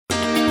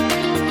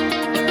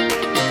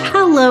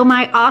Hello,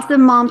 my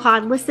awesome Mom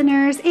Pod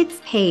listeners.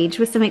 It's Paige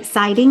with some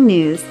exciting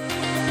news.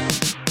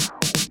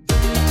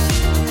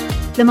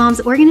 The Mom's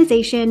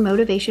Organization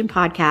Motivation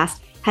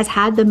Podcast has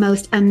had the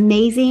most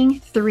amazing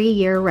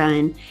 3-year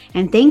run.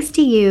 And thanks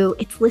to you,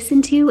 it's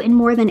listened to in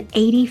more than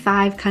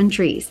 85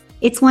 countries.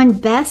 It's won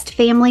Best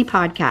Family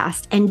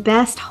Podcast and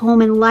Best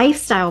Home and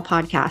Lifestyle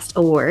Podcast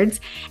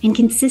awards and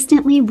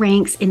consistently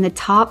ranks in the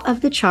top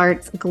of the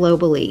charts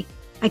globally.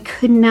 I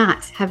could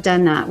not have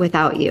done that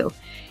without you.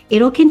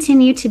 It'll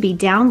continue to be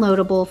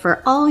downloadable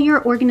for all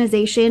your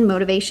organization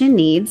motivation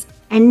needs.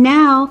 And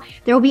now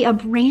there will be a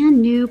brand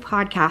new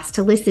podcast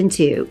to listen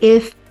to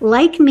if,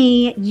 like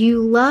me,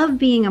 you love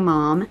being a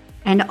mom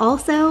and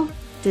also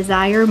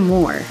desire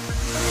more.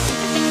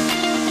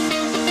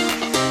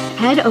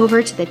 Head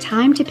over to the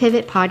Time to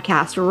Pivot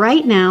podcast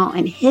right now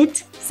and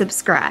hit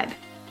subscribe.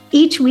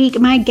 Each week,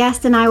 my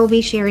guest and I will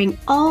be sharing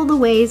all the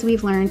ways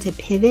we've learned to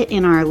pivot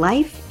in our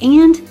life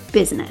and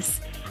business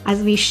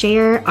as we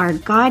share our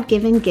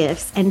God-given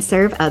gifts and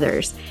serve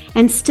others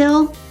and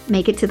still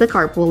make it to the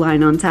carpool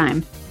line on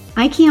time.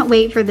 I can't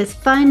wait for this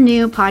fun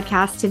new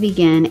podcast to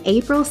begin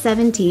April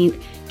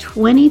 17th,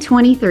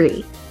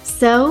 2023.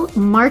 So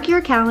mark your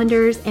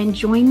calendars and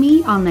join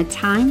me on the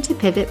Time to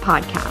Pivot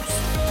podcast.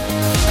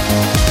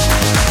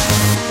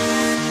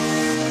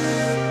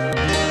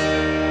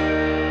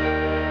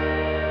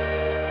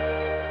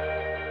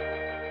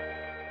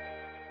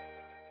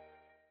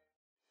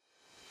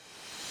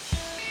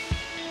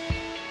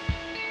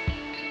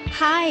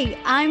 Hi,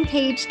 I'm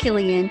Paige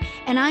Killian,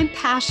 and I'm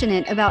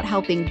passionate about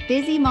helping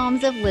busy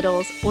moms of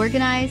littles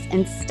organize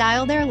and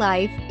style their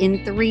life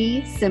in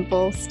 3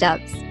 simple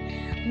steps.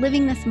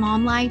 Living this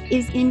mom life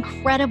is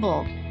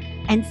incredible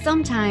and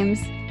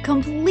sometimes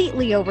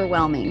completely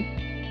overwhelming.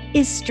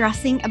 Is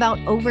stressing about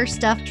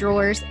overstuffed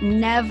drawers,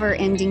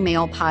 never-ending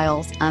mail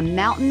piles, a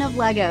mountain of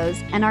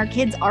Legos, and our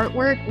kids'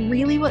 artwork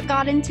really what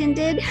God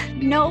intended?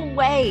 No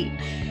way!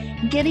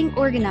 Getting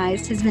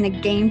organized has been a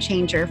game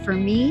changer for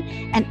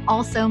me and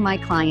also my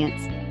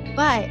clients,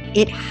 but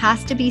it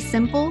has to be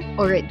simple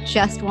or it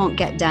just won't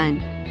get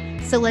done.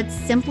 So let's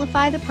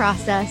simplify the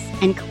process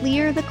and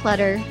clear the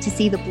clutter to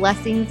see the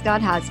blessings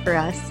God has for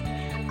us.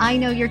 I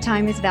know your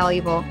time is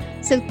valuable,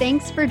 so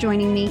thanks for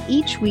joining me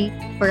each week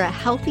for a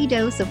healthy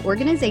dose of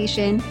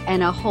organization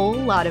and a whole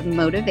lot of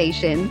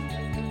motivation.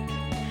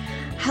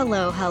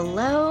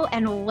 Hello,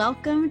 and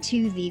welcome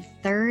to the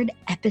 3rd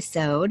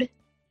episode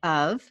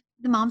of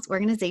the Mom's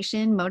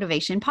Organization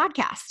Motivation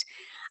Podcast.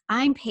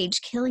 I'm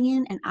Paige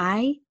Killian, and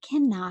I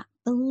cannot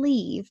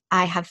believe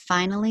I have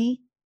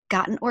finally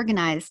gotten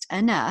organized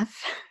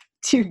enough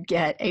to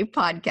get a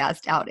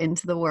podcast out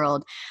into the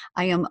world.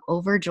 I am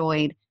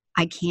overjoyed.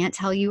 I can't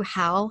tell you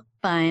how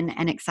fun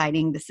and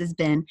exciting this has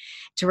been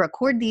to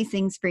record these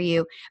things for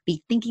you,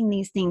 be thinking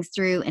these things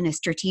through in a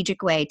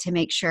strategic way to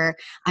make sure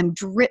I'm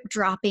drip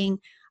dropping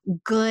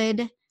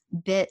good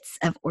bits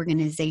of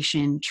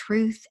organization,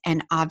 truth,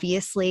 and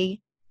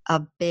obviously a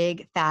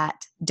big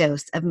fat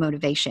dose of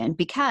motivation,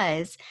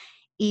 because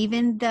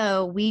even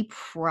though we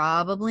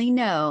probably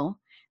know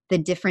the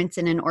difference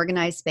in an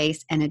organized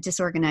space and a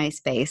disorganized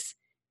space,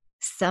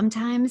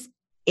 sometimes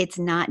it's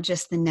not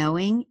just the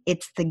knowing,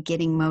 it's the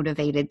getting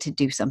motivated to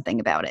do something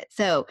about it.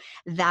 So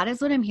that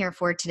is what I'm here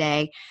for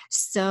today.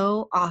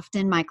 So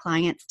often my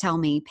clients tell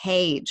me,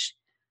 Paige,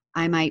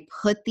 I might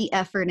put the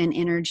effort and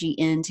energy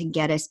in to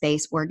get a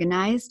space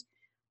organized,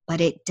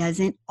 but it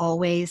doesn't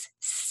always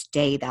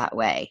stay that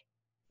way.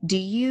 Do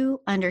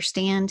you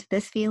understand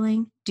this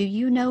feeling? Do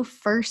you know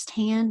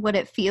firsthand what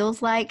it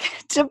feels like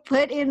to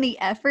put in the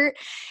effort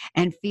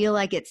and feel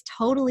like it's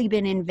totally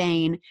been in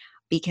vain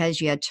because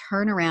you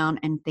turn around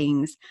and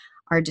things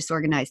are a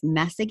disorganized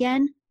mess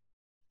again?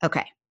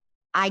 Okay,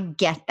 I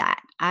get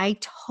that. I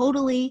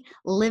totally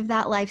live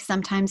that life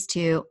sometimes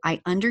too.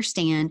 I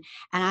understand,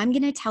 and I'm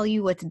going to tell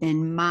you what's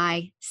been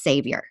my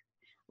savior.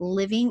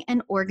 Living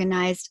an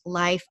organized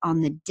life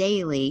on the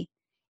daily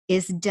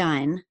is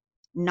done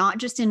not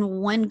just in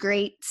one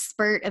great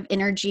spurt of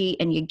energy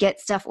and you get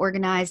stuff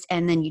organized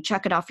and then you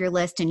chuck it off your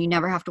list and you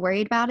never have to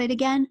worry about it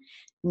again.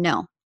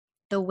 No,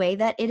 the way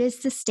that it is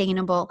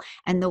sustainable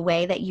and the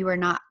way that you are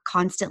not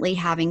constantly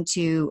having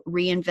to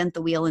reinvent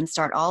the wheel and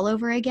start all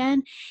over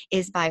again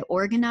is by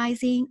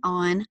organizing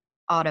on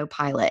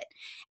autopilot.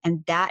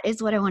 And that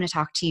is what I want to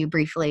talk to you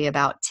briefly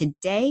about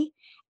today.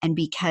 And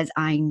because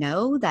I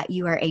know that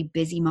you are a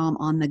busy mom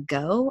on the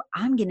go,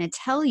 I'm going to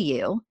tell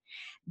you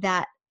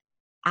that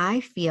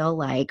I feel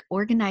like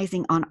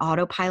organizing on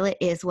autopilot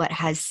is what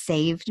has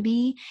saved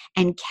me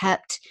and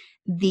kept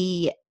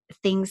the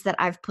things that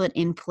I've put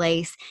in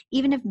place,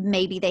 even if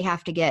maybe they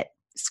have to get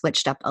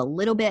switched up a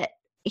little bit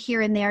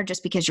here and there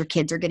just because your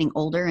kids are getting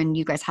older and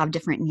you guys have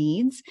different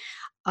needs.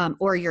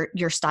 Or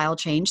your style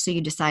changed. So you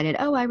decided,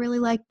 oh, I really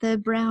like the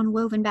brown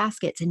woven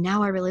baskets. And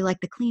now I really like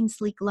the clean,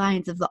 sleek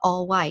lines of the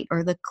all white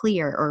or the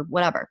clear or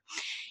whatever.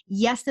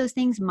 Yes, those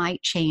things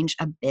might change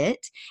a bit.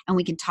 And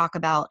we can talk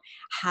about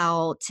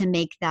how to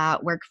make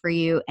that work for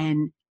you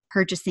and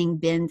purchasing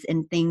bins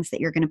and things that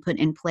you're going to put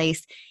in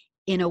place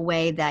in a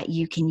way that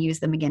you can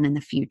use them again in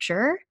the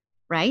future,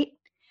 right?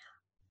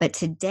 But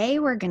today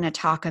we're going to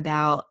talk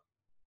about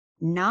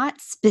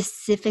not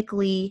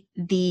specifically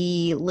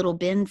the little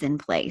bins in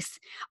place,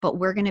 but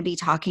we're going to be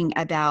talking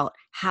about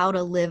how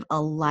to live a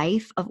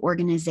life of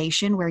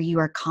organization where you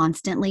are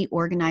constantly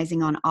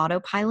organizing on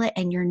autopilot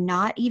and you're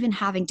not even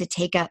having to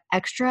take up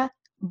extra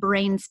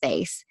brain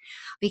space,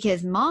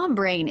 because mom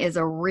brain is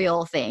a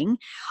real thing.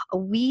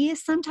 We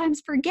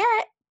sometimes forget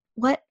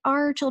what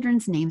our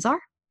children's names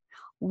are.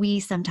 We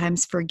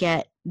sometimes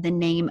forget the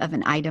name of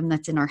an item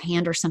that's in our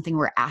hand or something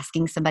we're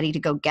asking somebody to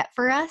go get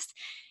for us.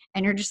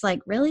 And you're just like,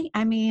 really?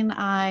 I mean,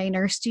 I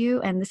nursed you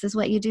and this is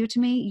what you do to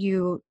me?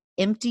 You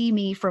empty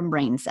me from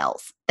brain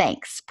cells.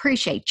 Thanks.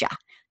 Appreciate ya.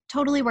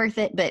 Totally worth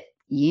it. But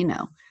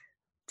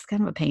it's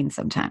kind of a pain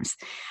sometimes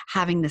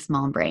having this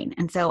mom brain.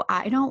 And so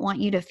I don't want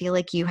you to feel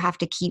like you have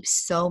to keep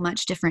so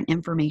much different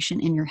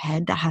information in your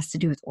head that has to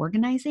do with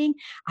organizing.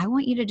 I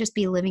want you to just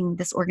be living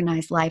this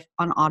organized life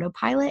on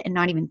autopilot and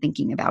not even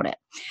thinking about it.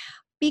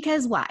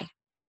 Because why?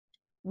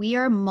 We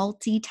are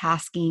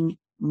multitasking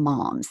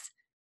moms.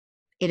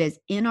 It is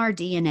in our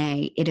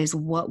DNA. It is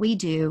what we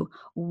do.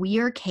 We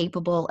are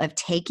capable of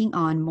taking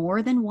on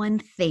more than one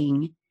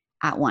thing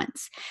at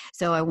once.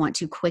 So I want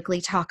to quickly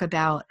talk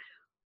about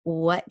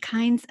what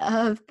kinds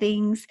of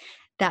things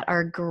that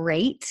are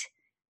great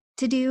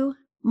to do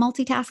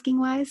multitasking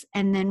wise,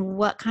 and then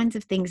what kinds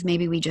of things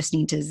maybe we just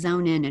need to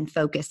zone in and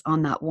focus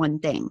on that one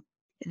thing.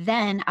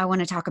 Then I want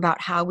to talk about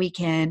how we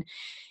can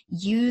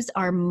use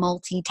our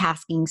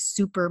multitasking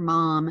super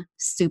mom,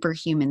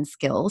 superhuman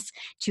skills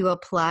to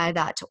apply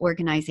that to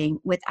organizing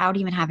without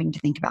even having to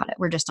think about it.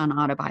 We're just on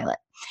autopilot.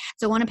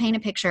 So I want to paint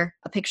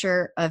a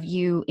picture of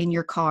you in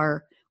your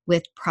car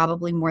with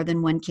probably more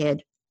than one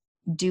kid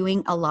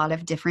doing a lot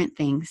of different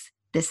things.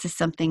 This is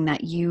something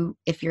that you,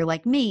 if you're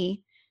like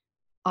me,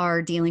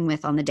 are dealing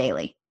with on the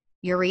daily.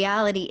 Your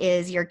reality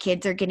is your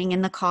kids are getting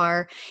in the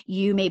car.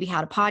 You maybe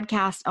had a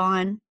podcast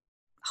on,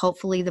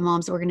 hopefully the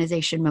Mom's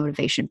Organization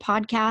Motivation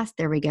Podcast.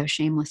 There we go.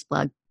 Shameless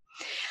plug.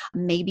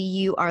 Maybe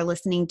you are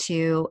listening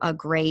to a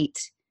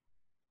great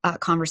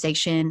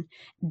conversation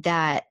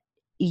that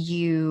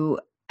you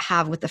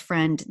have with a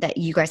friend that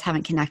you guys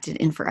haven't connected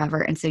in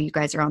forever. And so you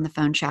guys are on the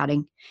phone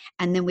chatting.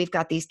 And then we've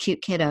got these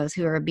cute kiddos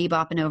who are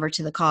bebopping over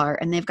to the car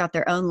and they've got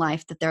their own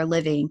life that they're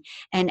living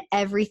and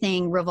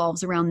everything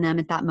revolves around them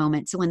at that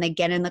moment. So when they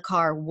get in the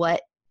car,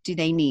 what do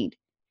they need?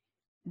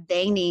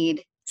 They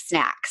need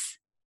snacks,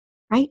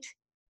 right?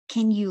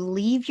 Can you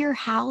leave your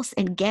house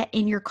and get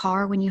in your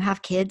car when you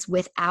have kids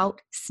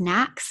without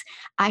snacks?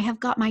 I have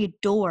got my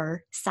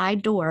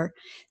side door,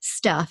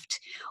 stuffed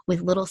with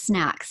little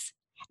snacks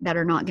that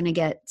are not going to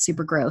get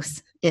super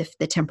gross if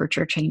the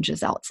temperature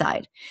changes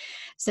outside.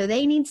 So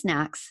they need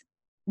snacks.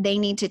 They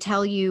need to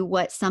tell you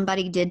what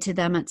somebody did to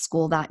them at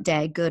school that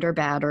day, good or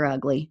bad or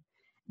ugly.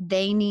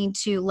 They need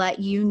to let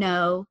you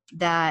know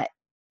that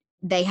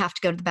they have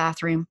to go to the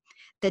bathroom,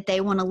 that they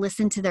want to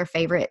listen to their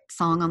favorite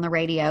song on the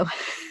radio.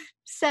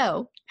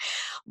 So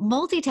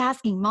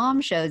multitasking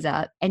mom shows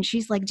up and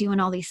she's like doing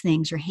all these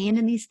things. You're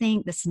handing these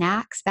things, the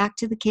snacks back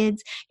to the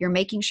kids. You're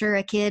making sure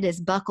a kid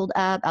is buckled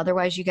up.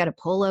 Otherwise you got to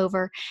pull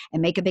over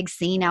and make a big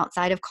scene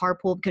outside of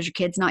carpool because your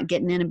kid's not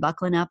getting in and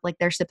buckling up like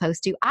they're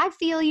supposed to. I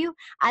feel you.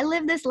 I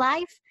live this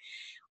life.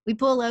 We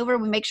pull over,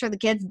 we make sure the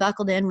kid's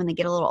buckled in. When they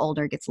get a little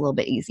older, it gets a little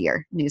bit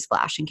easier.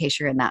 Newsflash, in case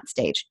you're in that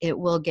stage. It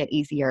will get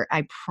easier.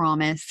 I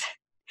promise.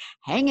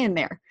 Hang in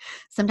there.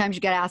 Sometimes you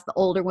got to ask the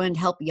older one to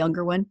help the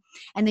younger one.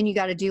 And then you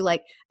got to do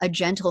like a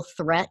gentle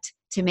threat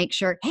to make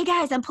sure, hey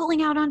guys, I'm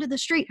pulling out onto the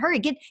street. Hurry,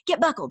 get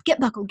buckled,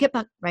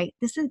 right?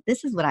 This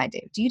is what I do.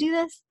 Do you do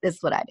this? This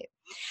is what I do.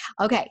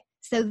 Okay.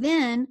 So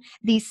then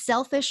these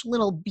selfish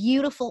little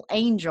beautiful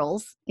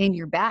angels in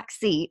your back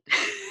seat,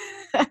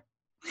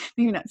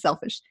 you're not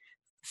selfish,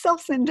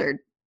 self-centered.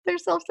 They're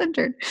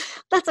self-centered.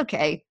 That's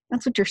okay.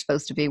 That's what you're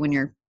supposed to be when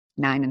you're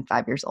 9 and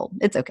 5 years old.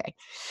 It's okay.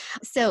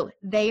 So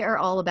they are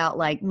all about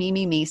like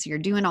me. So you're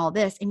doing all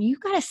this and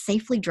you've got to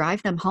safely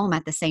drive them home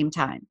at the same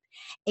time.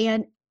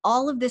 And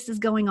all of this is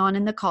going on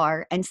in the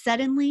car. And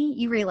suddenly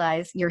you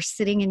realize you're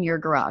sitting in your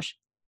garage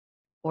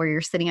or you're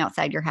sitting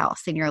outside your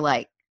house and you're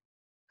like,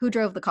 who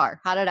drove the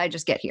car? How did I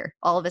just get here?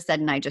 All of a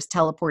sudden I just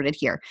teleported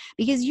here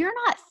because you're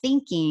not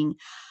thinking,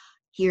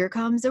 here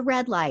comes a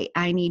red light.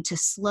 I need to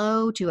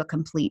slow to a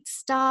complete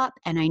stop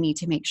and I need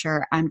to make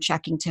sure I'm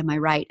checking to my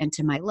right and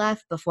to my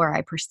left before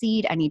I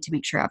proceed. I need to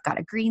make sure I've got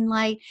a green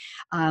light.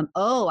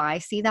 I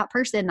see that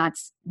person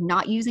that's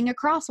not using a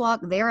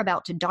crosswalk. They're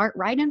about to dart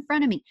right in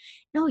front of me.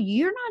 No,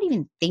 you're not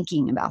even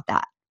thinking about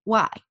that.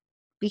 Why?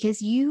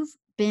 Because you've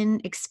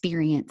been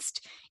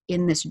experienced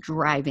in this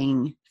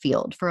driving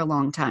field for a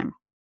long time.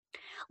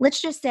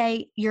 Let's just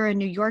say you're a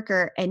New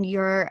Yorker and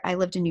I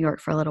lived in New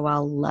York for a little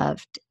while,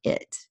 loved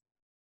it.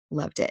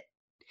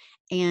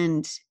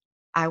 And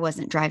I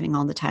wasn't driving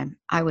all the time.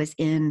 I was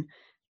in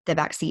the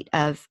backseat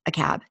of a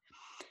cab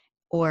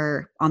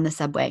or on the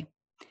subway.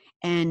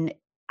 And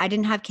I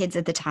didn't have kids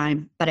at the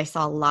time, but I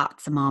saw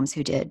lots of moms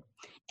who did.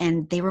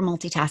 And they were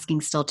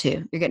multitasking still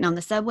too. You're getting on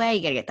the subway,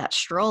 you got to get that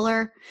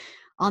stroller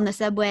on the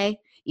subway.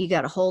 You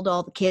got to hold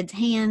all the kids'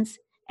 hands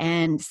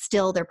And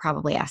still, they're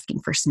probably asking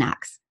for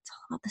snacks. It's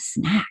all about the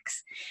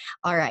snacks.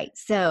 All right.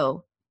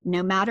 So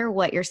no matter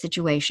what your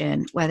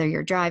situation, whether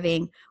you're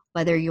driving,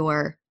 whether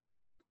you're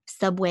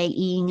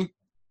subwaying,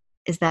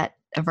 is that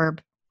a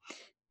verb?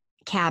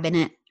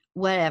 Cabinet,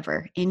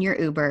 whatever, in your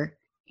Uber,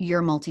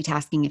 you're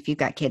multitasking if you've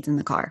got kids in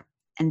the car.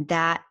 And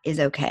that is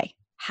okay.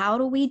 How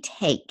do we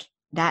take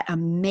that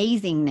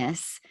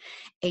amazingness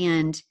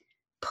and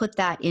put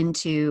that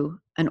into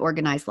an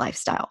organized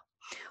lifestyle?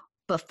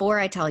 Before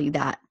I tell you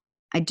that,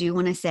 I do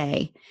want to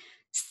say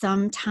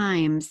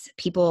sometimes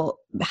people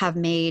have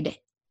made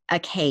a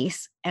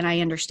case, and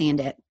I understand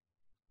it,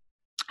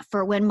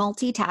 for when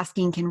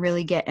multitasking can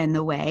really get in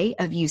the way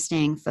of you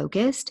staying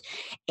focused,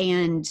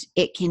 and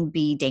it can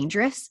be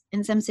dangerous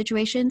in some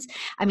situations.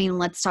 I mean,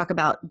 let's talk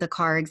about the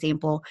car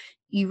example.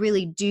 You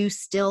really do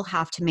still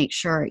have to make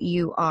sure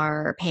you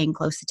are paying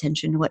close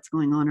attention to what's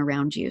going on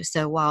around you.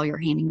 So while you're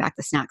handing back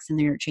the snacks and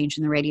then you're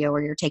changing the radio,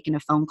 or you're taking a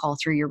phone call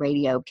through your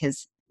radio,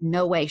 because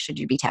no way should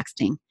you be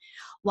texting.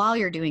 While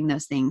you're doing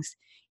those things,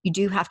 you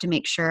do have to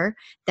make sure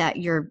that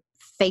you're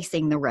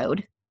facing the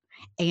road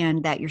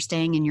and that you're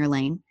staying in your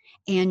lane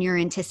and you're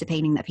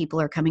anticipating that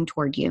people are coming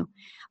toward you.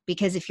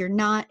 Because if you're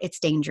not, it's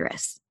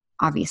dangerous,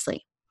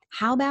 obviously.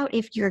 How about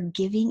if you're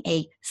giving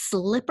a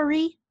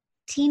slippery,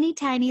 teeny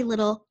tiny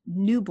little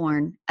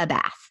newborn a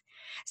bath?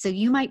 So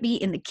you might be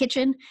in the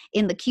kitchen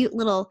in the cute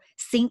little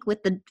sink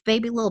with the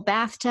baby little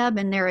bathtub,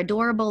 and their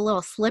adorable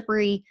little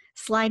slippery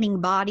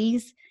sliding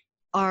bodies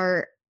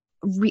are,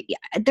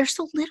 they're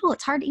so little,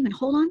 it's hard to even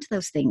hold on to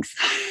those things.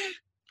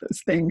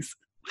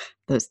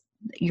 those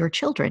your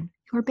children,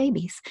 your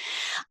babies.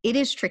 It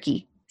is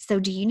tricky. So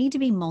do you need to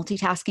be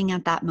multitasking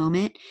at that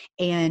moment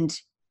and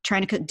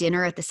trying to cook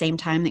dinner at the same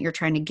time that you're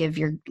trying to give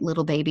your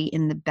little baby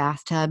in the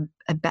bathtub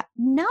a bath?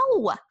 No,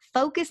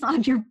 focus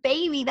on your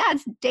baby.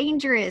 That's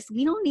dangerous.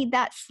 We don't need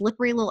that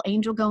slippery little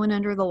angel going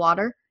under the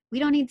water. We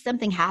don't need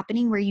something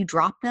happening where you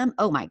drop them.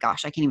 Oh my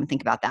gosh, I can't even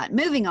think about that.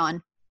 Moving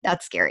on.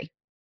 That's scary.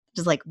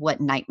 Just like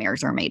what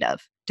nightmares are made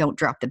of. Don't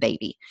drop the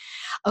baby.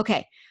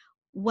 Okay.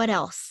 What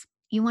else?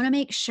 You want to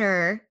make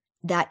sure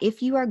that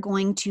if you are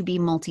going to be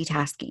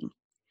multitasking,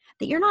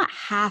 that you're not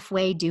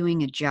halfway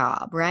doing a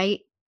job, right?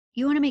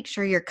 You want to make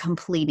sure you're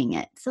completing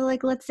it. So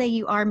like, let's say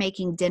you are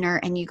making dinner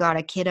and you got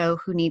a kiddo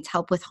who needs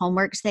help with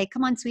homework. Say,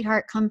 come on,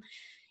 sweetheart, come,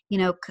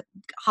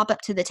 hop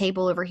up to the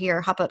table over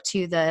here, hop up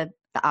to the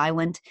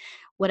island,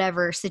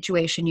 whatever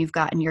situation you've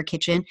got in your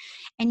kitchen.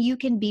 And you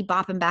can be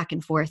bopping back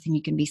and forth and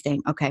you can be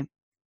saying, okay,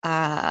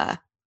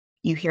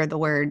 you hear the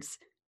words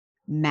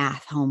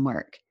math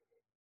homework.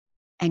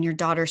 And your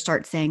daughter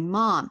starts saying,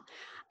 Mom,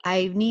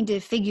 I need to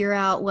figure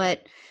out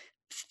what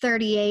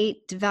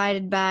 38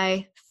 divided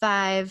by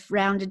 5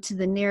 rounded to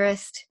the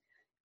nearest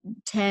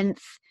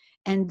 10th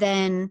and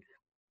then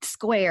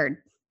squared.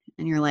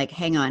 And you're like,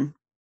 hang on,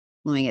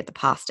 let me get the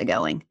pasta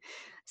going.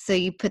 So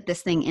you put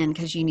this thing in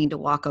because you need to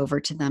walk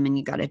over to them and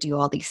you got to do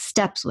all these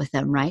steps with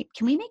them, right?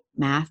 Can we make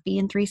math be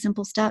in 3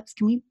 simple steps?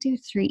 Can we do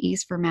 3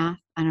 E's for math?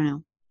 I don't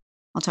know.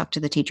 I'll talk to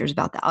the teachers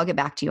about that. I'll get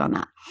back to you on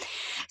that.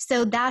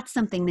 So that's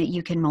something that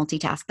you can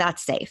multitask.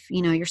 That's safe.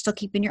 You're still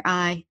keeping your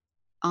eye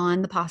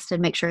on the pasta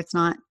to make sure it's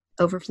not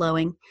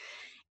overflowing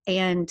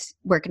and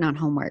working on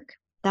homework.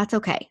 That's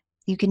okay.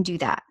 You can do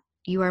that.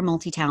 You are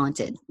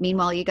multi-talented.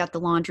 Meanwhile, you got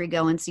the laundry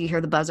going, so you hear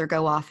the buzzer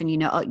go off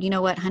and oh, you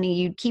know what, honey,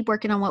 you keep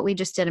working on what we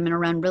just did. I'm going to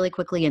run really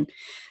quickly and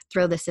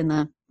throw this in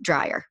the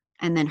dryer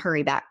and then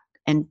hurry back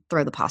and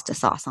throw the pasta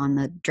sauce on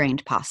the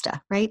drained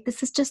pasta, right?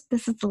 This is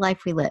the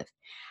life we live.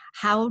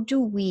 How do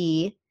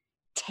we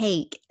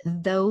take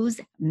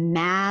those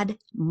mad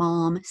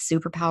mom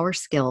superpower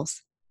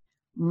skills,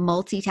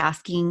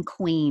 multitasking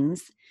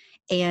queens,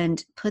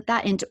 and put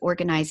that into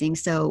organizing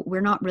so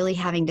we're not really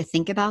having to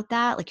think about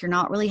that? Like, you're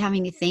not really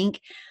having to think,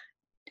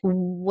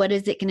 what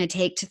is it going to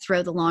take to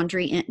throw the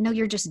laundry in? No,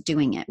 you're just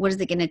doing it. What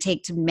is it going to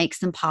take to make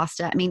some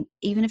pasta? I mean,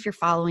 even if you're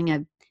following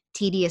a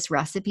tedious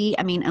recipe,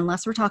 I mean,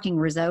 unless we're talking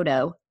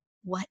risotto,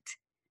 what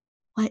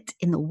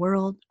in the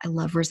world? I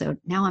love risotto.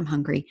 Now I'm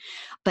hungry,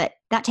 but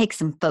that takes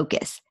some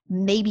focus.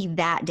 Maybe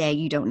that day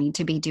you don't need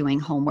to be doing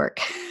homework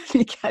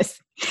because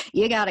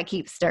you got to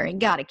keep stirring,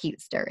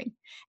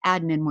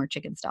 adding in more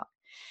chicken stock.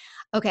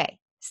 Okay.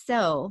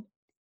 So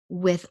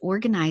with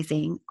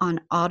organizing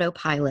on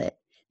autopilot,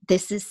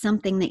 this is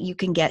something that you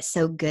can get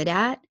so good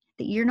at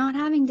that you're not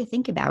having to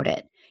think about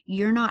it.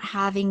 You're not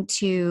having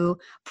to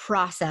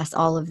process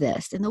all of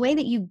this. And the way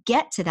that you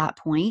get to that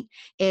point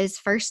is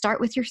first start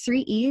with your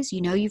 3 E's.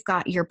 You've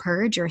got your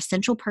purge, your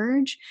essential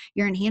purge,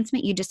 your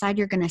enhancement. You decide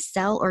you're going to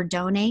sell or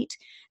donate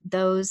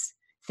those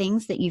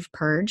things that you've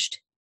purged.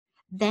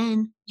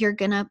 Then you're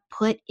going to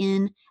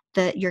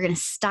you're going to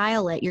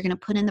style it. You're going to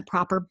put in the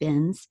proper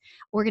bins,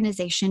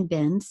 organization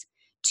bins,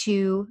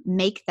 to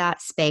make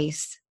that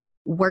space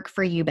work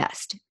for you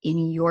best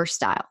in your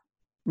style.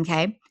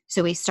 Okay.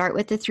 So we start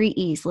with the 3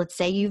 E's. Let's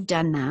say you've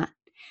done that.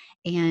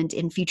 And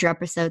in future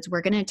episodes,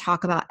 we're going to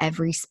talk about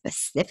every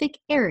specific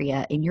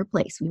area in your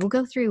place. We will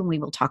go through and we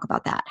will talk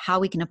about that, how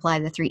we can apply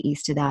the 3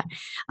 E's to that,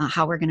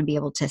 how we're going to be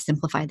able to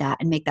simplify that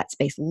and make that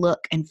space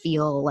look and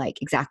feel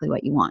like exactly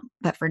what you want.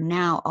 But for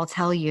now, I'll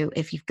tell you,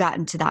 if you've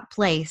gotten to that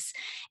place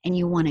and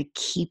you want to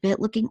keep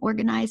it looking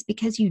organized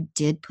because you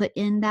did put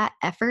in that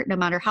effort, no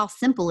matter how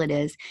simple it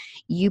is,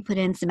 you put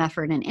in some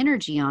effort and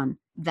energy on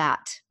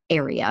that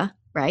area,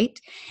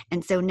 right?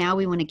 And so now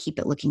we want to keep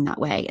it looking that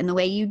way. And the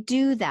way you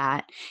do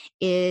that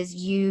is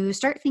you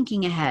start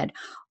thinking ahead.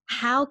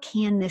 How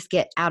can this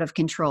get out of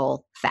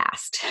control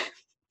fast?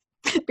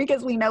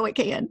 Because we know it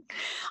can.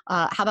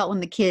 How about when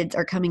the kids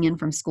are coming in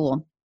from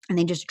school and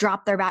they just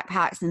drop their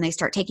backpacks and they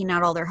start taking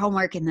out all their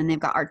homework, and then they've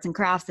got arts and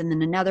crafts, and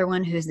then another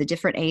one who's a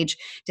different age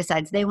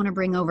decides they want to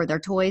bring over their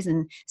toys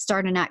and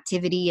start an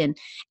activity, and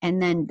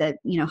then the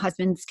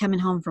husband's coming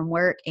home from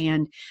work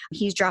and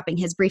he's dropping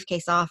his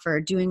briefcase off or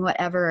doing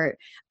whatever,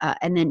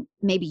 and then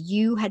maybe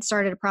you had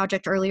started a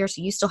project earlier,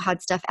 so you still had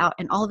stuff out,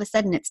 and all of a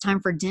sudden it's time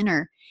for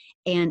dinner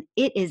and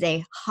it is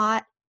a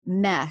hot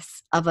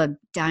mess of a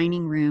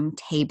dining room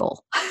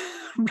table,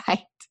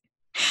 right?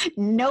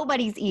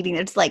 Nobody's eating.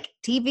 It's like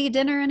TV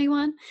dinner,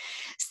 anyone?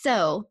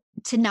 So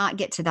to not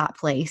get to that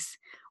place,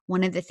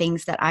 one of the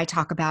things that I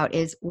talk about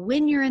is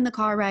when you're in the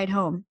car ride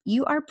home,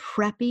 you are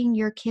prepping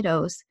your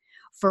kiddos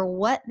for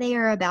what they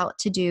are about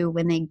to do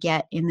when they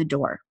get in the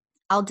door.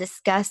 I'll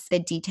discuss the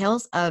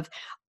details of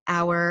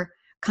our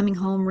coming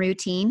home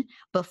routine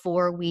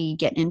before we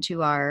get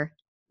into our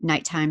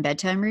nighttime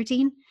bedtime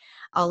routine.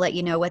 I'll let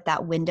you know what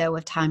that window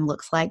of time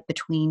looks like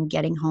between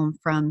getting home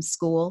from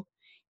school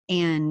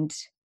and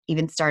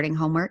even starting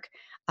homework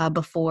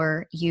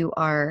before you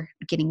are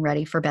getting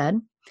ready for bed.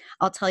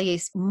 I'll tell you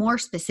more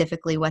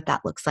specifically what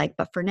that looks like.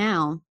 But for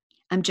now,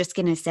 I'm just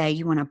going to say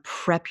you want to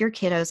prep your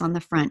kiddos on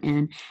the front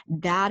end.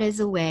 That is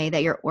a way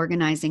that you're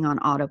organizing on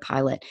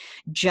autopilot,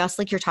 just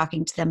like you're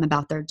talking to them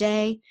about their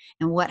day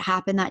and what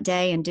happened that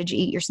day. And did you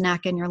eat your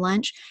snack and your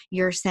lunch?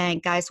 You're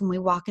saying, guys, when we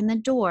walk in the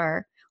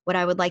door, what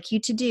I would like you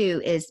to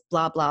do is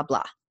blah, blah,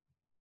 blah,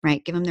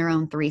 right? Give them their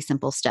own 3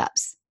 simple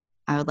steps.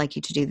 I would like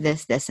you to do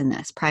this, this, and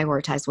this.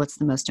 Prioritize what's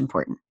the most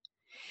important.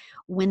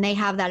 When they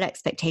have that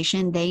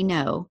expectation, they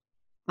know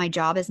my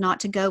job is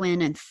not to go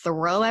in and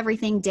throw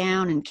everything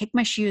down and kick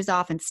my shoes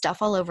off and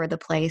stuff all over the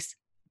place.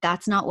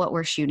 That's not what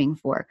we're shooting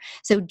for.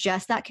 So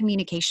just that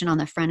communication on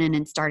the front end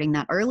and starting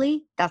that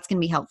early, that's going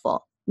to be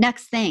helpful.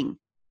 Next thing,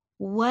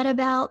 what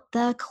about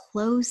the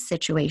clothes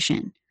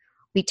situation?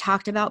 We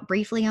talked about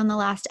briefly on the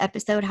last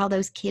episode how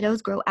those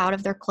kiddos grow out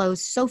of their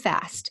clothes so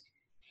fast.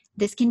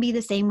 This can be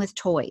the same with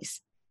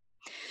toys.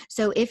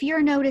 So if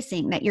you're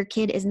noticing that your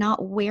kid is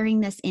not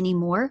wearing this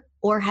anymore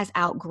or has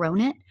outgrown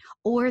it,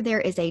 or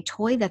there is a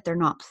toy that they're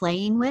not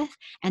playing with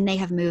and they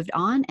have moved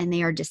on and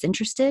they are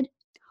disinterested,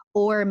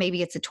 or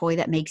maybe it's a toy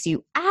that makes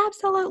you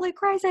absolutely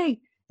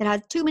crazy. It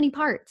has too many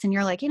parts and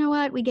you're like, you know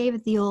what? We gave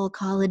it the old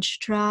college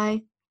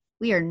try.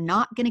 We are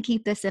not going to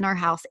keep this in our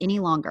house any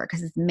longer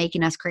because it's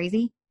making us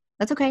crazy.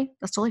 That's okay.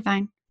 That's totally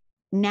fine.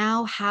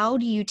 Now, how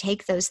do you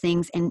take those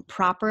things and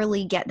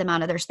properly get them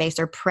out of their space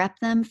or prep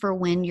them for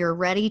when you're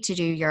ready to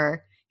do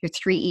your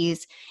 3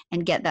 E's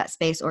and get that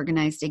space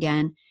organized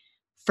again?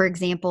 For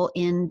example,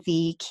 in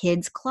the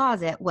kids'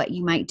 closet, what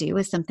you might do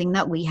is something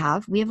that we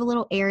have. We have a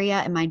little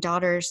area in my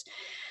daughter's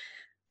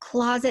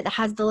closet that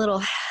has the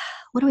little,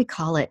 what do we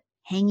call it?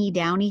 Hangy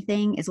downy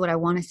thing is what I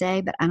want to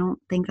say, but I don't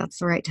think that's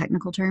the right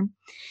technical term.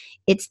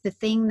 It's the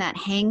thing that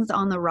hangs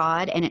on the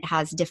rod and it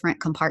has different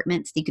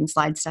compartments that you can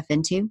slide stuff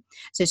into.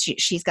 So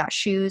she's got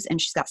shoes and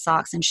she's got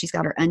socks and she's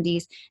got her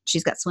undies.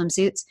 She's got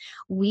swimsuits.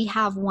 We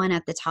have one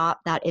at the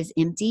top that is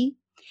empty.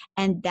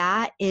 And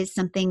that is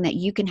something that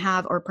you can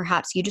have, or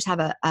perhaps you just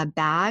have a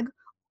bag,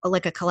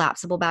 like a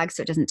collapsible bag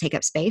so it doesn't take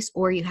up space,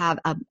 or you have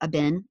a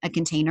bin, a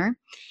container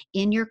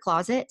in your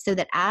closet so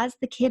that as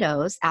the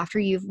kiddos, after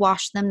you've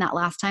washed them that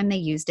last time they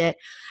used it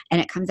and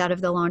it comes out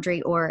of the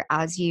laundry, or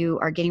as you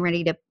are getting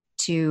ready to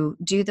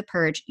do the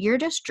purge, you're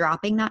just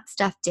dropping that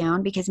stuff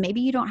down because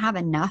maybe you don't have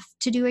enough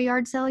to do a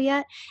yard sale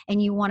yet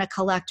and you want to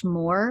collect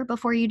more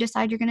before you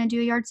decide you're going to do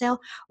a yard sale,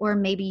 or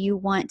maybe you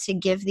want to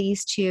give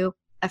these to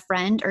a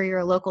friend or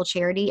your local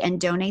charity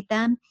and donate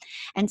them.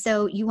 And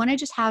so you want to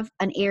just have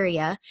an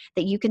area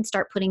that you can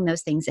start putting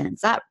those things in.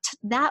 So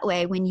that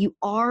way, when you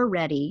are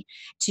ready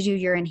to do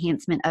your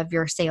enhancement of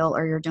your sale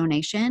or your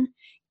donation,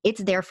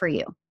 it's there for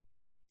you.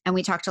 And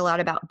we talked a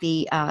lot about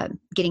the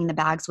getting the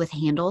bags with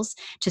handles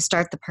to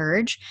start the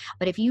purge.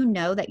 But if you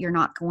know that you're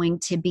not going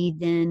to be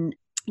then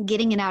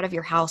getting it out of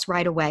your house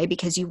right away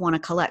because you want to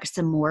collect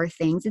some more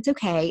things, it's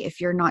okay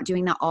if you're not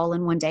doing that all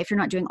in one day. If you're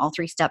not doing all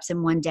 3 steps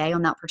in one day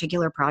on that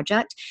particular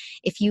project,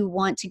 if you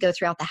want to go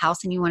throughout the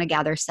house and you want to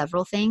gather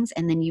several things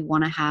and then you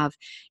want to have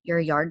your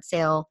yard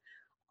sale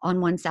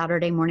on one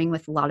Saturday morning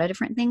with a lot of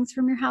different things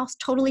from your house,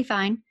 totally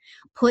fine.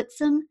 Put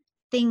some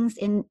things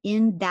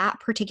in that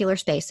particular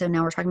space. So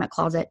now we're talking about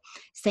closet.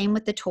 Same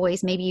with the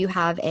toys. Maybe you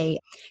have a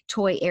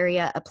toy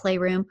area, a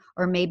playroom,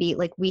 or maybe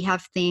like we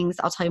have things,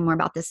 I'll tell you more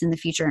about this in the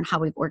future and how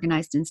we've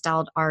organized and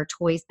styled our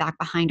toys back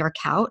behind our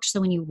couch. So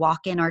when you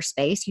walk in our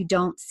space, you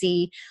don't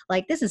see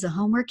like this is a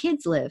home where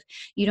kids live.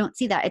 You don't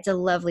see that. It's a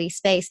lovely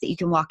space that you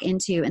can walk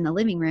into in the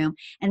living room.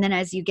 And then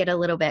as you get a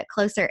little bit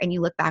closer and you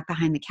look back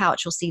behind the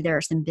couch, you'll see there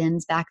are some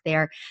bins back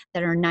there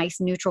that are nice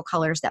neutral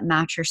colors that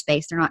match your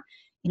space. They're not,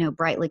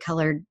 brightly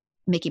colored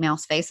Mickey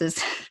Mouse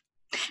faces.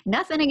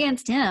 Nothing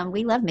against him.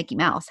 We love Mickey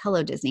Mouse.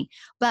 Hello, Disney.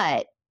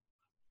 But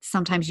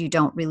sometimes you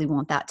don't really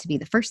want that to be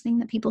the first thing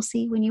that people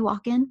see when you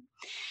walk in.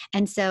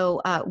 And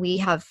so we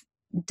have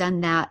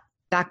done that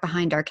back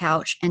behind our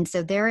couch. And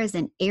so there is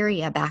an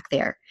area back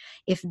there.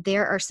 If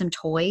there are some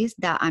toys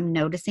that I'm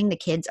noticing the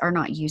kids are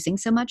not using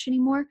so much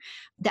anymore,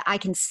 that I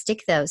can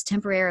stick those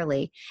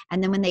temporarily.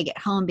 And then when they get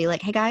home, be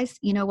like, hey guys,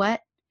 you know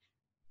what?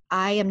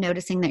 I am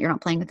noticing that you're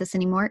not playing with this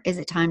anymore. Is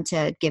it time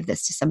to give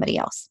this to somebody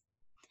else?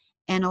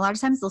 And a lot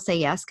of times they'll say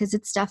yes, because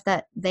it's stuff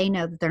that they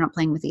know that they're not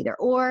playing with either.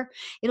 Or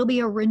it'll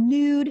be a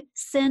renewed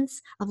sense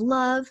of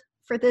love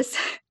for this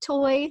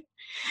toy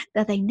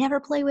that they never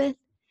play with.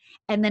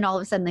 And then all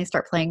of a sudden they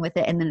start playing with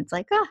it. And then it's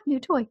like, new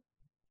toy.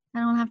 I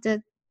don't have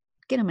to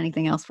get them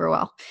anything else for a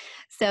while.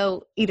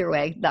 So either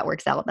way, that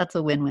works out. That's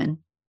a win-win.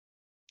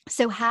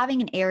 So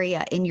having an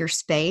area in your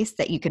space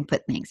that you can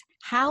put things.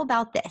 How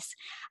about this?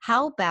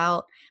 How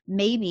about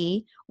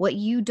maybe what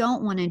you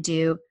don't want to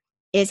do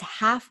is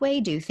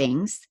halfway do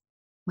things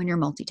when you're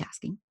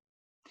multitasking.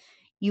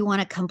 You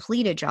want to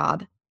complete a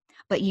job,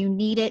 but you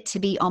need it to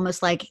be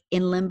almost like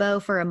in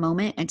limbo for a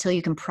moment until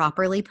you can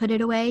properly put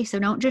it away. So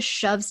don't just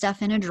shove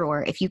stuff in a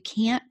drawer. If you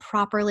can't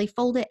properly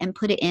fold it and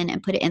put it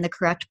in the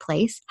correct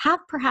place, have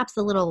perhaps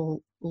a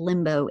little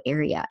limbo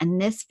area.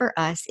 And this for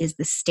us is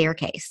the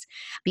staircase,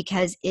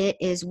 because it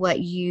is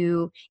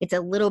it's a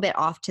little bit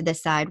off to the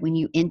side when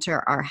you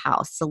enter our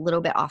house. It's a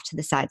little bit off to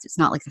the side. So it's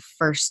not like the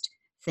first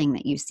thing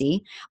that you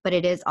see, but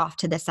it is off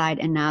to the side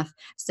enough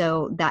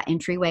so that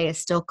entryway is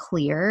still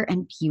clear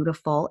and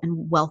beautiful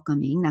and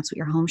welcoming. That's what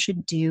your home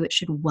should do. It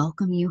should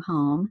welcome you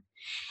home.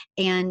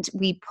 And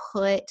we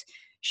put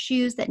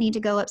shoes that need to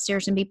go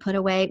upstairs and be put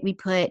away. We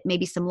put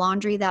maybe some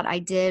laundry that I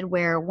did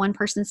where one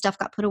person's stuff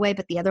got put away,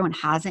 but the other one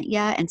hasn't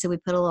yet. And so we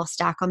put a little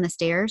stack on the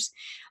stairs.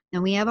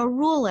 And we have a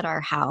rule at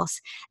our house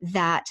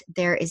that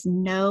there is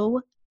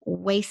no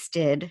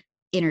wasted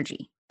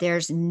energy.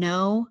 There's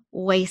no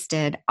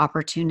wasted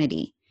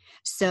opportunity.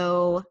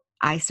 So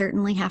I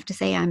certainly have to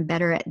say I'm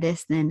better at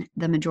this than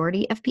the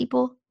majority of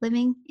people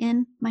living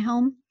in my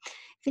home.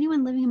 If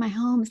anyone living in my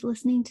home is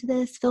listening to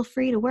this, feel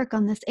free to work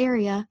on this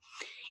area.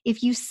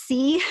 If you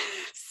see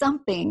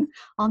something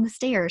on the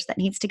stairs that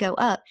needs to go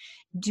up,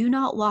 do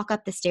not walk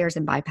up the stairs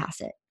and bypass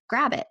it.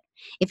 Grab it.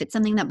 If it's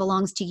something that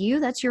belongs to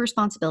you, that's your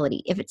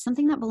responsibility. If it's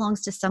something that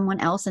belongs to someone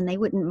else and they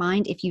wouldn't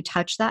mind if you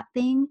touch that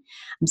thing,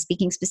 I'm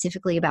speaking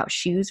specifically about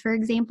shoes, for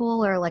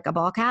example, or like a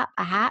ball cap,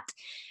 a hat,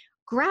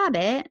 grab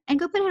it and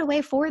go put it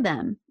away for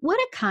them. What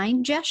a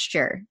kind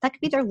gesture. That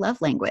could be their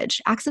love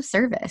language. Acts of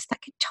service.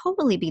 That could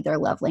totally be their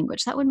love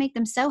language. That would make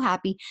them so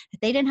happy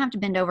that they didn't have to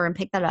bend over and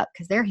pick that up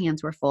because their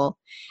hands were full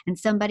and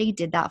somebody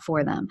did that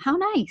for them. How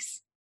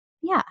nice.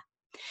 Yeah.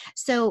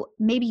 So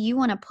maybe you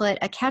want to put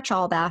a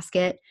catch-all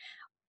basket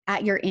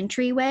at your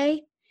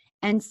entryway.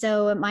 And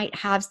so it might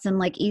have some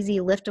like easy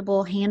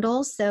liftable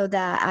handles so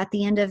that at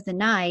the end of the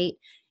night,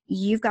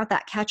 you've got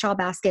that catch-all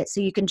basket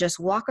so you can just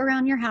walk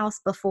around your house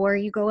before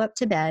you go up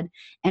to bed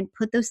and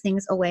put those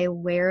things away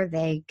where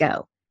they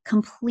go.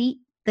 Complete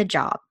the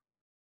job.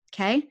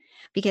 Okay?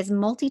 Because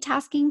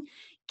multitasking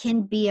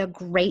can be a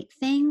great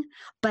thing,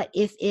 but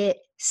if it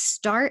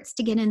starts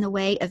to get in the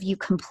way of you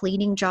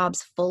completing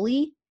jobs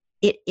fully,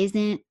 it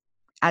isn't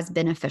as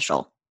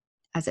beneficial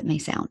as it may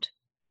sound.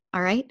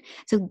 All right.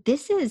 So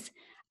this is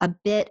a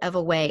bit of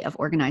a way of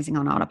organizing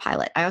on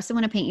autopilot. I also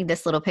want to paint you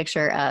this little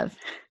picture of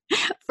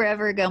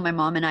forever ago, my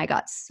mom and I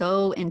got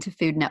so into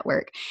Food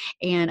Network.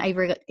 And I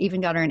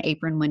even got her an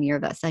apron one year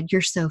that said,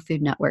 "You're so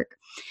Food Network."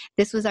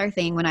 This was our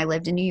thing when I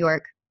lived in New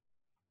York.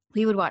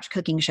 We would watch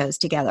cooking shows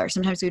together.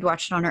 Sometimes we'd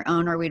watch it on our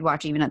own, or we'd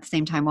watch even at the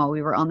same time while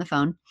we were on the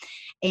phone.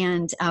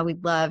 And we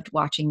loved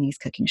watching these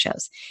cooking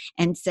shows.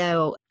 And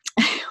so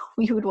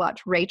we would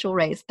watch Rachel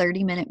Ray's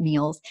 30-minute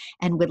meals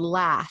and would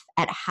laugh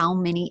at how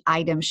many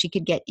items she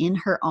could get in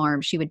her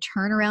arm. She would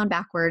turn around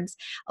backwards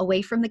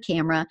away from the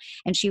camera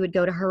and she would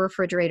go to her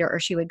refrigerator or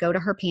she would go to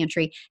her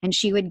pantry and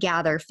she would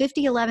gather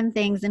 11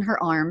 things in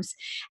her arms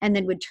and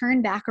then would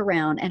turn back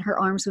around and her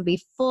arms would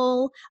be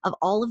full of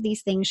all of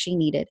these things she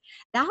needed.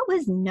 That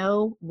was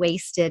no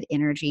wasted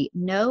energy,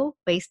 no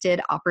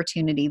wasted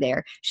opportunity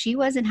there. She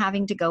wasn't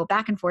having to go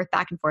back and forth,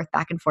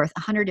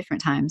 100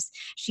 different times.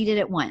 She did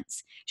it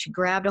once. She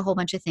grabbed a whole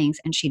bunch of things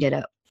and she did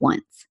it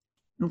once.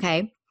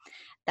 Okay.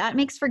 That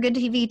makes for good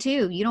TV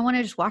too. You don't want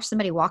to just watch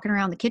somebody walking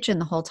around the kitchen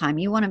the whole time.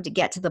 You want them to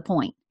get to the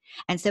point.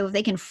 And so if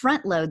they can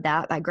front load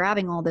that by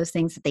grabbing all those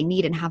things that they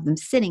need and have them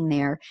sitting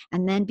there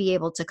and then be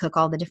able to cook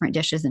all the different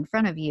dishes in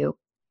front of you,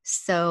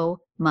 so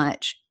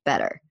much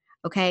better.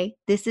 Okay.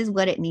 This is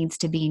what it needs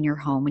to be in your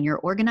home. When you're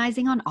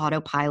organizing on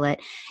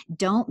autopilot,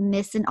 don't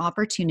miss an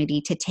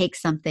opportunity to take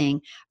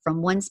something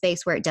from one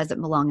space where it doesn't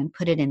belong and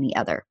put it in the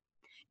other.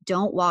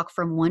 Don't walk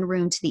from one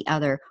room to the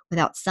other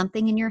without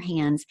something in your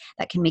hands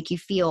that can make you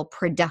feel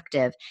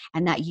productive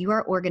and that you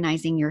are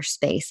organizing your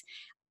space.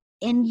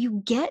 And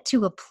you get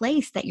to a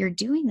place that you're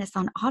doing this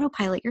on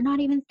autopilot, you're not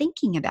even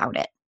thinking about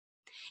it.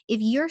 If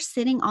you're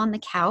sitting on the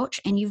couch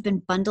and you've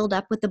been bundled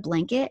up with the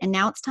blanket and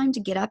now it's time to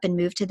get up and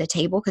move to the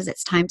table because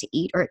it's time to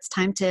eat or it's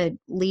time to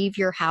leave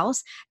your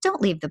house,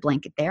 don't leave the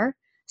blanket there.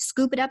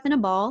 Scoop it up in a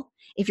ball.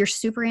 If you're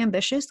super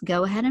ambitious,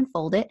 go ahead and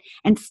fold it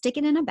and stick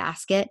it in a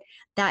basket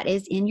that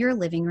is in your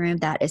living room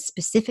that is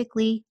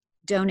specifically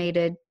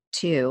donated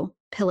to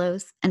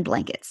pillows and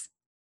blankets.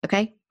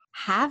 Okay?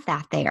 Have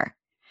that there.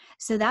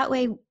 So that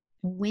way,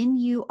 when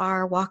you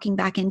are walking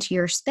back into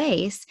your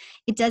space,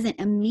 it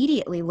doesn't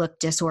immediately look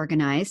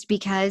disorganized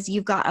because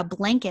you've got a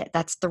blanket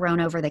that's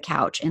thrown over the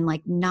couch in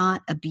like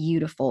not a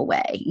beautiful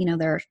way.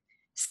 There are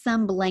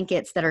some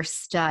blankets that are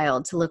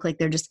styled to look like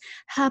they're just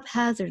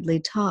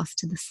haphazardly tossed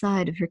to the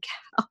side of your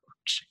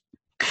couch.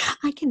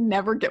 I can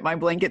never get my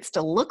blankets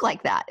to look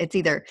like that. It's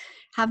either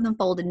have them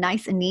folded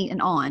nice and neat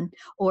and on,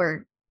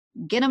 or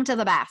get them to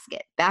the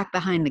basket back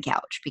behind the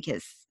couch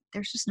because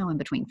there's just no in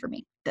between for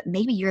me. But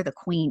maybe you're the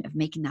queen of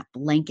making that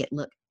blanket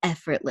look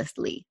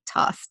effortlessly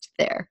tossed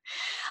there.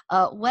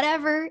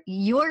 Whatever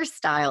your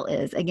style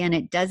is, again,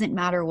 it doesn't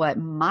matter what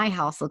my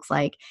house looks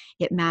like.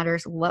 It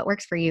matters what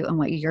works for you and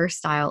what your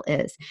style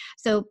is.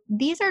 So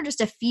these are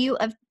just a few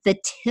of the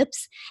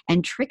tips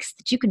and tricks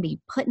that you can be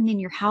putting in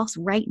your house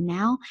right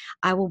now.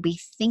 I will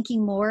be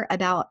thinking more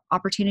about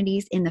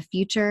opportunities in the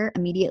future.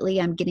 Immediately,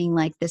 I'm getting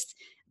like this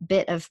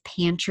bit of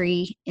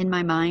pantry in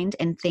my mind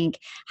and think,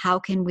 how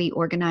can we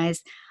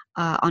organize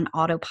on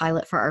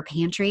autopilot for our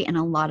pantry? And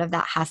a lot of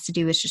that has to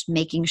do with just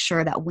making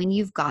sure that when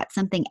you've got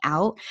something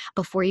out,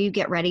 before you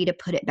get ready to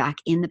put it back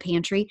in the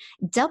pantry,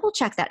 double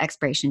check that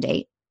expiration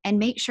date and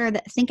make sure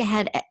that think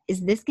ahead.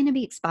 Is this going to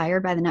be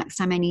expired by the next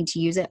time I need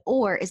to use it?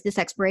 Or is this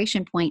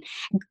expiration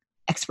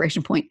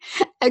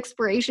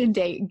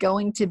date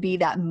going to be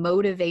that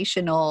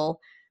motivational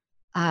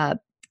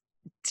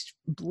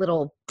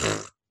little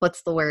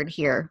what's the word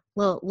here?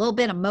 Little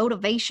bit of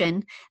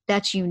motivation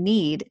that you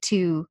need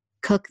to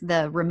cook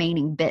the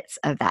remaining bits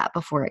of that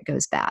before it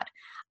goes bad.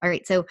 All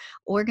right. So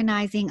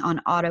organizing on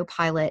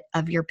autopilot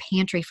of your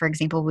pantry, for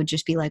example, would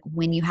just be like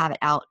when you have it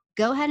out,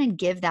 go ahead and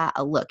give that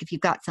a look. If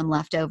you've got some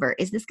left over,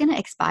 is this going to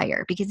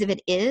expire? Because if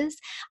it is,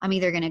 I'm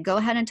either going to go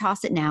ahead and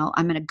toss it now.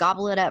 I'm going to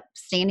gobble it up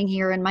standing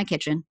here in my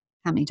kitchen.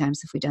 How many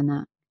times have we done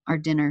that? Our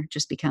dinner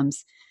just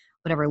becomes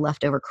whatever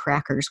leftover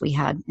crackers we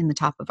had in the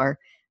top of our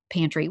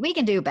pantry. We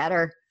can do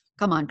better.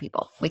 Come on,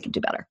 people. We can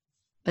do better.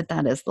 But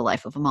that is the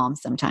life of a mom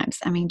sometimes.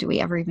 I mean, do we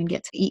ever even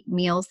get to eat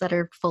meals that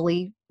are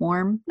fully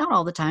warm? Not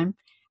all the time.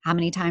 How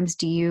many times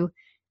do you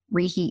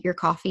reheat your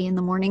coffee in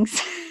the mornings?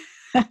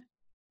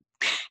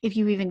 If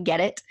you even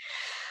get it.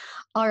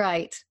 All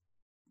right.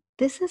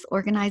 This is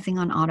organizing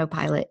on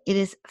autopilot. It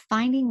is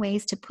finding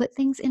ways to put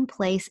things in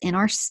place in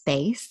our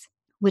space,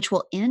 which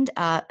will end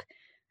up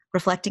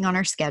reflecting on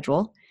our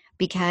schedule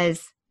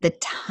because the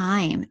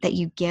time that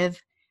you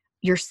give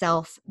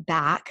yourself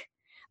back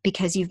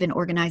because you've been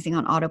organizing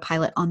on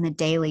autopilot on the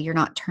daily, you're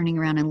not turning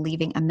around and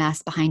leaving a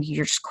mess behind you.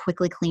 You're just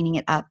quickly cleaning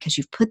it up because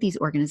you've put these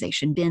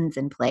organization bins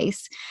in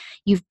place.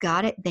 You've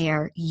got it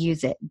there.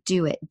 Use it.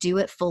 Do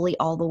it fully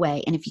all the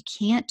way. And if you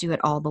can't do it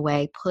all the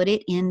way, put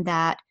it in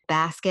that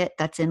basket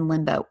that's in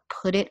limbo.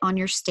 Put it on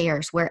your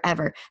stairs,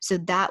 wherever. So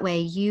that way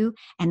you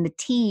and the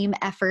team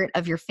effort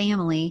of your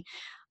family,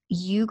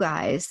 you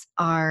guys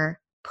are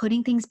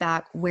putting things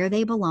back where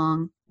they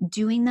belong,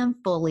 doing them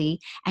fully,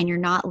 and you're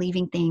not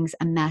leaving things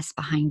a mess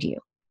behind you.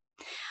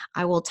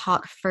 I will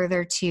talk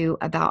further too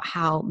about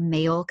how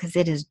mail, because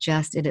it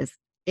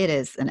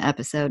is an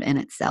episode in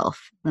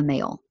itself, the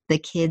mail, the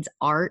kids'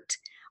 art.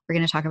 We're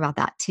going to talk about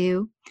that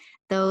too.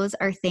 Those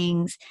are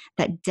things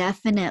that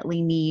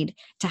definitely need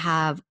to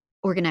have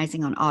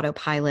organizing on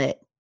autopilot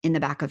in the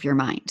back of your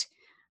mind.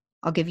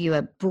 I'll give you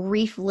a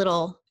brief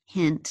little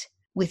hint.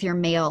 With your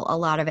mail, a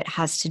lot of it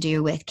has to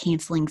do with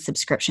canceling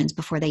subscriptions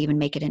before they even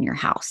make it in your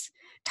house,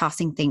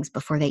 tossing things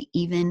before they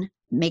even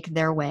make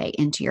their way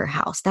into your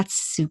house. That's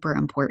super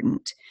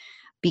important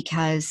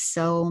because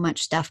so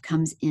much stuff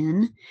comes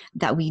in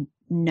that we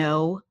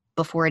know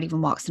before it even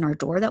walks in our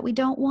door that we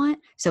don't want.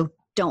 So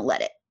don't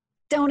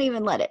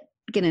even let it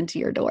get into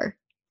your door.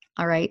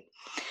 All right.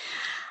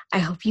 I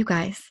hope you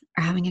guys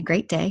are having a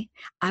great day.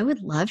 I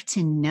would love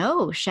to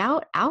know,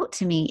 shout out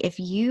to me if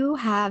you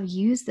have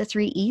used the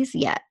 3 E's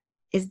yet.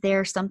 Is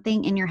there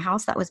something in your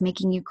house that was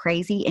making you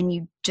crazy and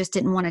you just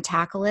didn't want to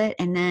tackle it?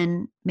 And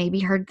then maybe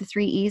heard the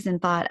 3 E's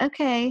and thought,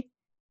 okay,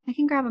 I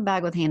can grab a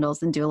bag with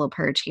handles and do a little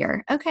purge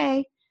here. Okay,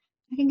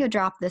 I can go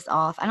drop this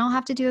off. I don't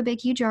have to do a big,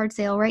 huge yard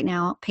sale right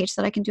now. Paige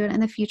said I can do it in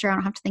the future. I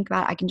don't have to think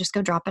about it. I can just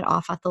go drop it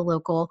off at the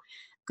local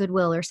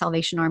Goodwill or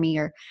Salvation Army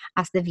or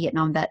ask the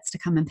Vietnam vets to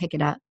come and pick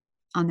it up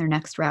on their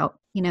next route.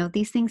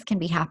 These things can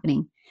be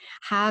happening.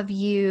 Have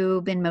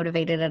you been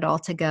motivated at all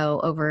to go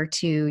over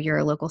to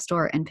your local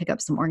store and pick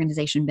up some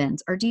organization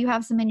bins? Or do you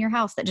have some in your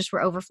house that just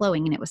were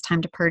overflowing and it was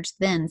time to purge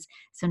the bins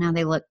so now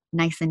they look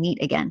nice and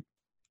neat again?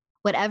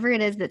 Whatever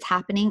it is that's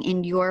happening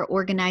in your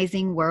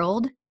organizing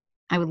world,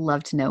 I would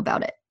love to know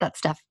about it. That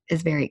stuff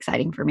is very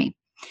exciting for me.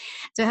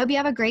 So I hope you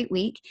have a great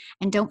week.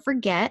 And don't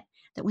forget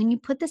that when you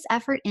put this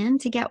effort in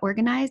to get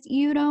organized,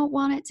 you don't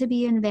want it to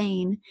be in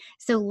vain.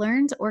 So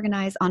learn to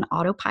organize on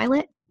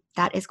Autopilot.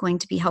 That is going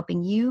to be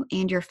helping you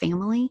and your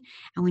family.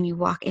 And when you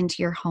walk into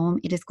your home,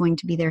 it is going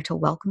to be there to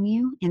welcome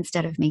you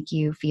instead of make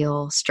you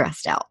feel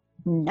stressed out.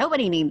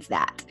 Nobody needs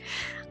that.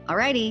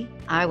 Alrighty,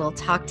 I will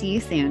talk to you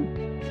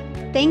soon.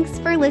 Thanks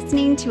for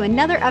listening to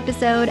another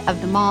episode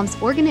of the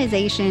Mom's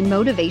Organization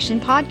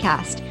Motivation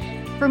Podcast.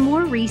 For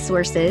more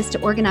resources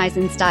to organize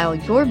and style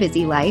your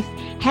busy life,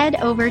 head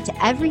over to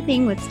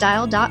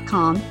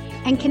everythingwithstyle.com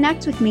and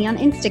connect with me on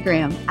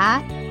Instagram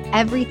at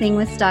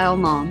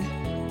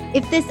everythingwithstylemom.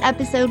 If this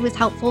episode was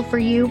helpful for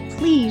you,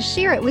 please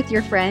share it with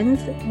your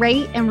friends,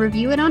 rate and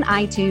review it on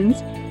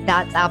iTunes,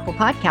 that's Apple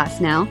Podcasts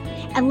now,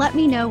 and let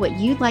me know what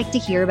you'd like to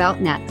hear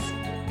about next.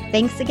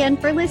 Thanks again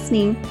for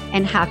listening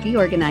and happy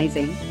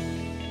organizing.